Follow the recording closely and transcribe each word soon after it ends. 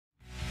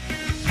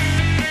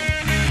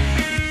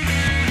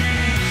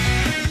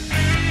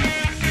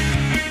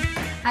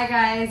Hi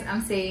guys,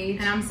 I'm Saige.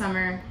 And I'm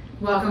Summer.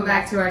 Welcome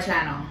back to our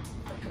channel.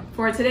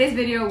 For today's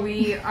video,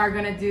 we are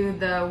gonna do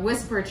the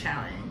whisper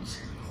challenge.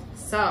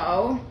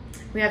 So,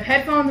 we have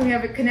headphones, we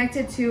have it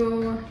connected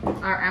to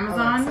our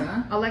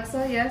Amazon.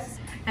 Alexa, yes.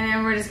 And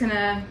then we're just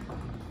gonna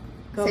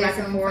go Say back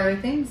and some forth. funny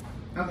things.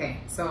 Okay,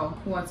 so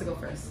who wants to go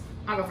first?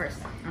 I'll go first.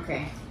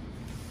 Okay.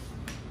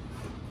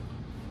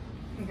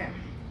 Okay.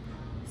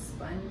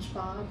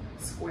 SpongeBob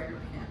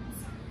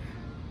SquarePants.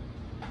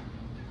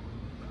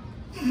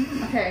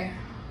 Okay.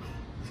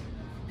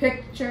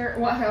 Picture,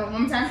 what,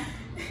 one more time?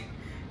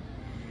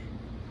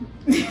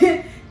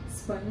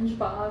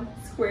 SpongeBob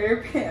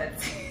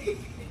SquarePants.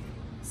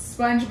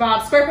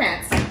 SpongeBob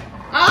SquarePants.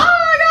 Oh,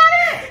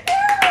 I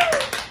got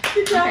it!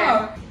 Good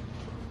job. Okay.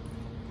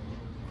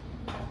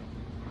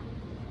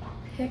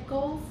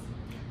 Pickles.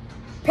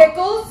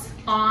 Pickles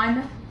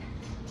On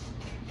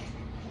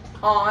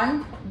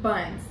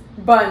buns.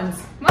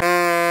 buns.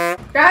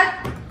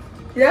 That?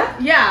 Yeah.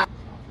 Yeah.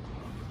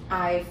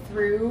 I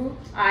threw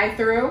I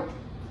threw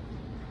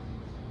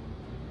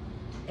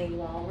a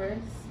walrus.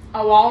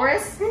 a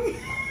walrus. That's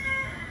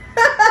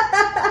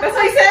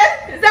what he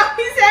said? Is that what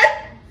he said?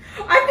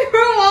 I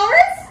threw a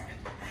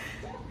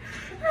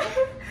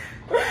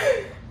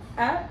walrus?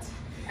 At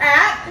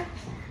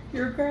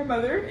Your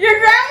grandmother. your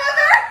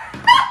grandmother?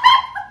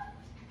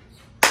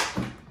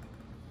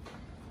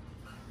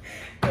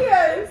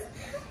 Yes.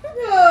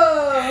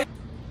 Oh.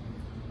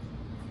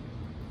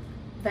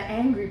 The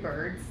Angry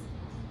Birds.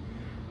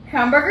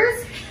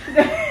 Hamburgers.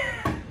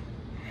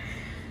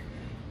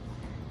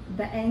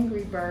 The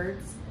Angry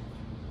Birds.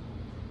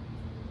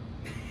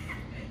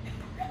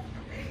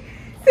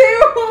 Say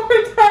it one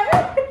more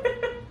time.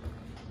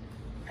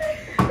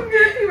 I'm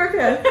gonna see my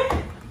pants.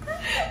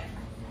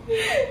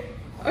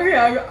 Okay,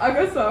 I'll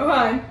go slow.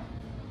 Fine.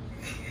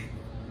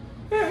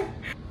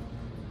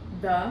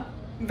 The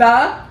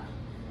The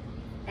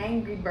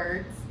Angry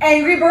Birds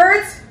Angry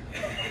Birds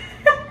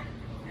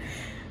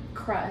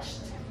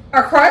crushed.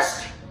 are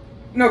crushed.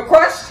 No,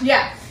 crushed.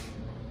 Yeah.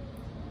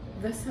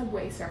 The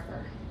Subway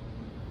Surfer.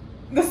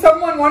 The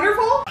Someone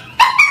Wonderful.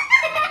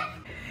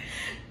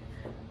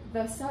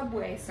 The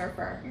Subway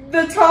Surfer.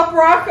 The top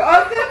rock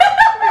of the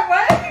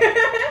what?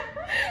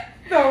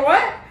 The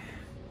what?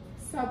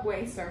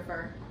 Subway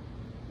Surfer.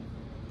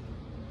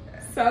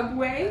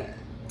 Subway.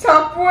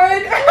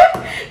 Topwood.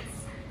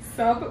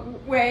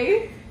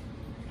 Subway.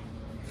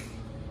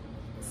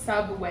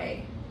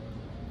 Subway.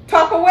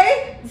 Top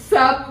away.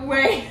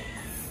 Subway.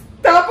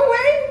 Top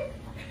away.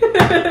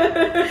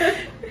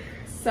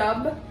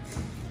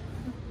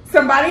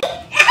 Somebody.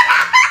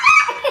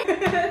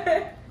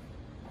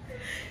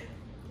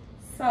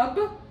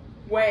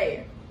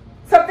 Subway.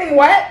 Something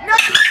wet? No.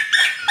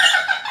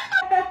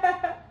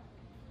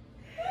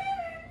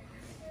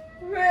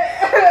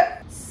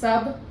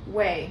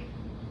 Subway.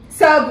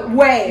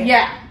 Subway.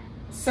 Yeah.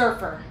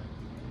 Surfer.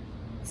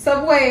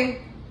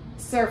 Subway.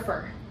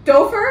 Surfer.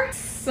 Dofer.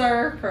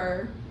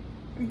 Surfer.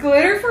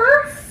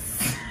 Glitterfer.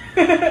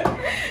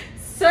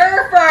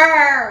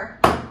 Surfer.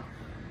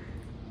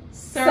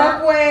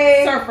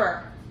 Subway.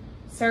 Surfer.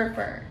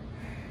 Surfer.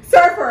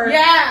 Surfer.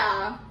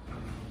 Yeah.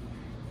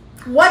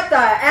 What the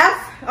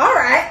F? All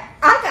right.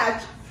 I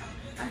got you.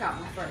 I got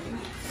one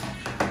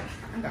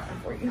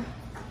for you.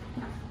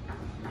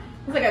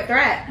 It's like a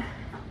threat.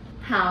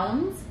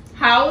 Hounds.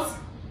 House.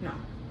 No.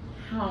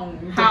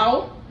 Hound.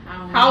 How.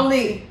 Hound.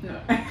 Howley. No.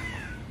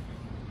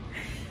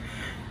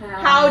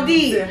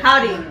 Howdy. Hounds.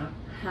 Howdy. No, no.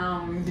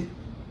 Hound.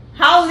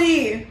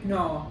 Howley.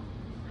 No.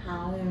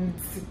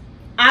 Hounds.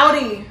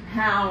 Audi.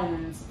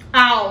 Hounds.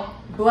 Ow.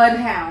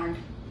 Bloodhound.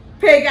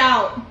 Pig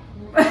out.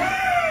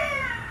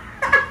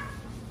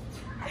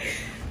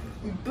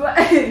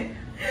 Bloodhound.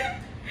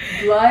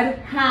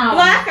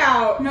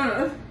 Blackout. No,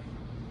 no.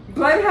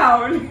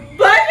 Bloodhound.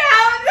 Blackout.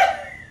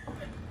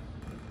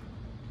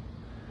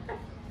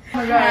 Oh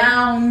my God.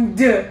 Hound.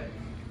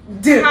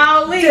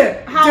 Howley.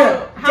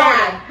 How.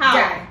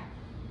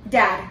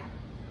 Dad.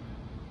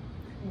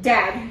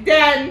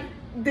 Dan.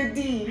 The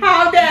D.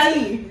 How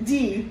Dan.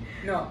 D.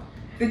 No.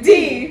 The D.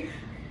 D.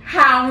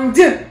 Hound.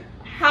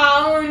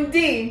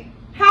 Houndy.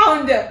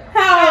 Hound.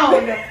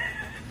 Hound.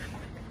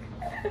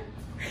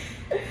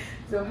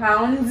 So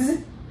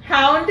hounds.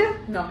 Hound.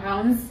 No,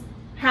 hounds.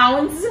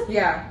 Hounds.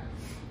 Yeah.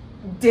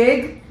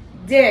 Dig.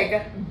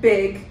 Dig.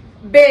 Big.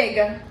 Big.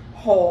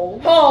 Hole.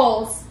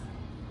 Holes.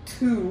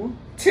 Two.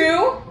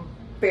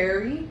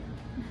 Bury.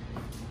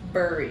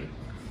 Bury.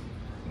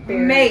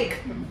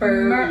 Make.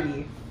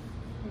 Bury.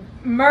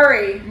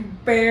 Murray.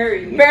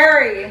 Bury.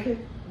 Bury.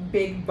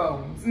 Big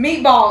bones.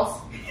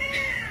 Meatballs.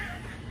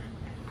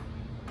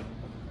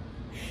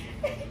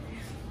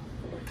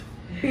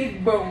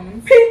 Big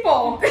bones.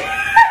 People.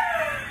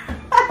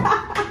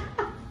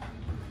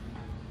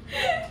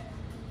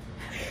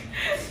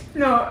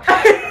 No.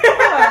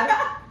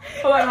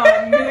 Hold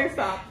on. Music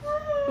stop.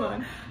 Hold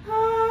on.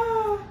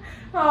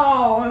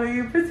 Oh,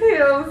 your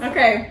potatoes.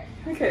 Okay.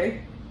 Okay.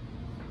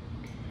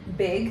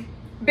 Big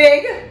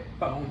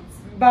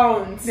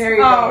Bones. There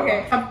you Oh, go.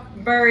 okay.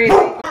 Bury.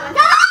 No!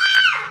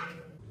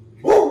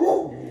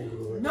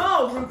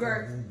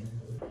 Start.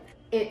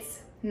 It's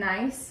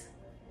nice.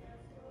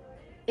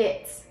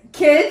 It's.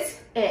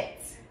 Kids.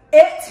 It's.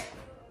 It.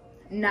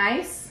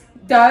 Nice.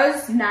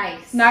 Does.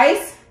 Nice.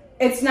 Nice.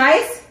 It's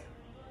nice.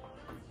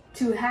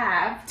 To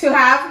have. To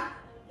have.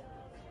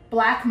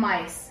 Black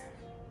mice.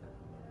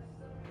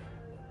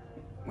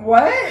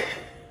 What?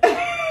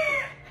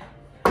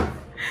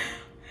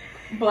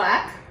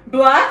 Black.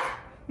 Black.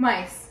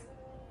 Mice.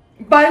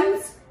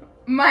 Buns.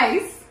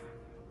 Mice.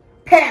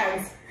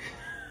 Pans.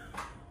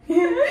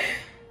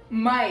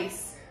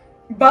 Mice.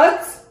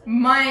 Bugs.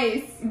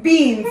 Mice.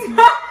 Beans.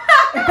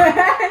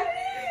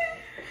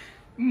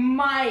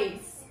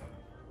 Mice.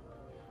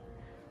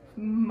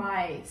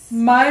 Mice.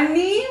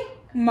 Money.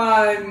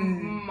 Mice.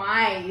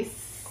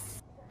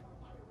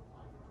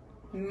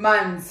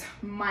 Muns.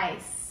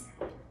 Mice.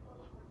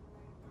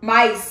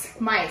 Mice.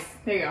 Mice.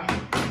 There you go.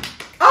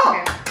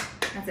 Oh. Okay.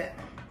 That's it.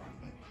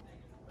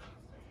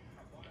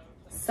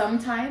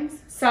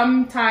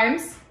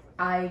 Sometimes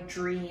I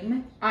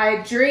dream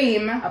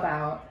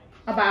about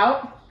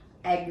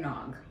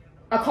eggnog.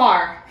 a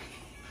car.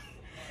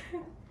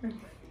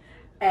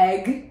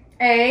 Egg.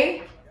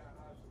 A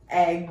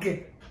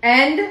Egg.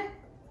 and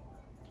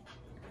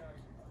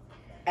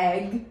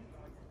Egg.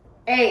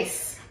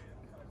 ace.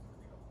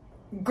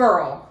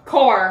 Girl.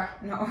 Core.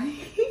 No.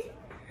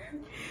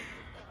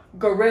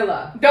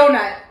 Gorilla.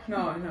 Donut.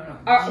 No.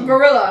 G.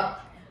 Gorilla.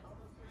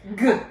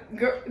 G.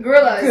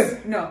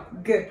 Gorillas. G. No.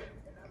 G.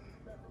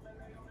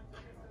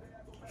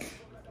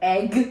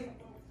 Egg.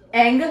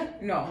 Eng.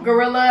 No.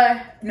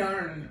 Gorilla.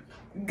 No.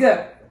 G.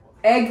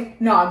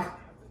 Eggnog.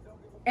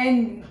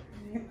 And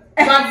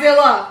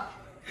Godzilla.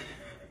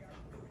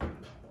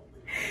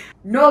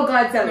 No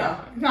Godzilla.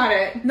 No, not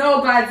it.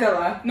 No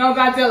Godzilla. No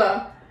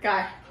Godzilla.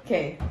 Guy.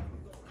 Okay.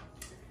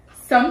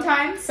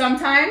 Sometimes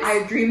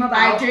I dream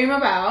about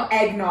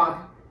eggnog.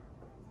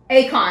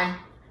 Akon.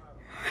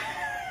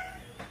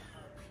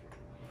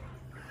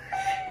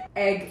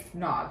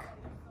 Eggnog.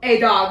 A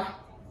dog.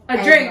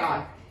 A drink.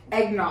 Eggnog.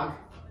 Eggnog.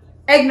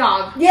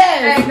 Eggnog.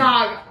 Yes.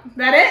 Eggnog.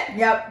 That it?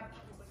 Yep.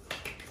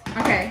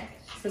 Okay.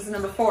 This is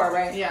number 4,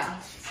 right? Yeah.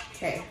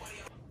 Okay.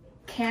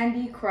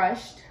 Candy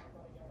crushed.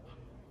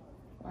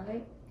 What?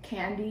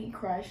 Candy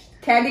crushed.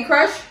 Candy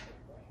Crush.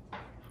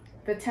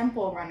 The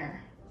Temple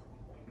Runner.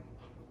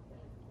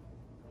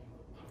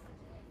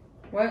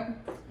 What?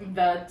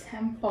 The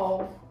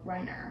Temple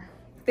Runner.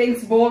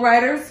 Thanks, Bull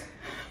Riders.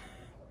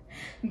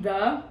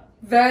 The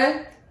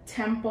The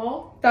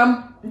Temple.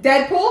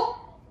 Deadpool.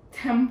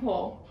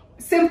 Temple.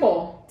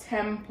 Simple.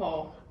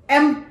 Temple.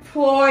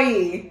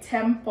 Employee.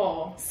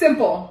 Temple.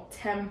 Simple.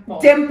 Temple.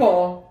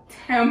 Dimple.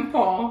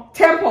 Temple.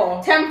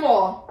 Temple.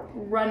 Temple.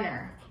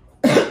 Runner.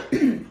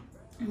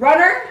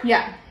 Runner.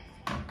 Yeah.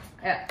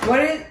 What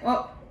is?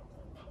 Well,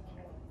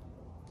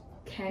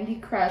 Candy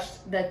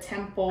crushed the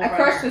Temple I Runner.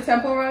 crushed the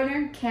Temple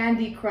Runner.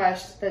 Candy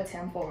crushed the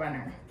Temple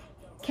Runner.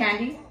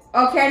 Candy.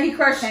 Oh, Candy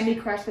Crush. Candy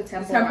crushed the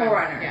Temple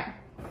Runner. Yeah.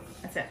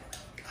 That's it.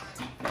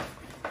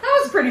 That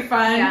was pretty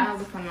fun. Yeah, that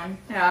was a fun one.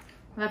 Yeah.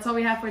 Well, that's all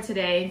we have for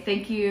today.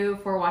 Thank you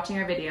for watching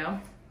our video.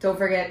 Don't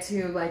forget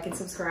to like and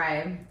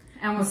subscribe.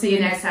 And we'll see you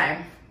next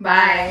time.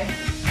 Bye.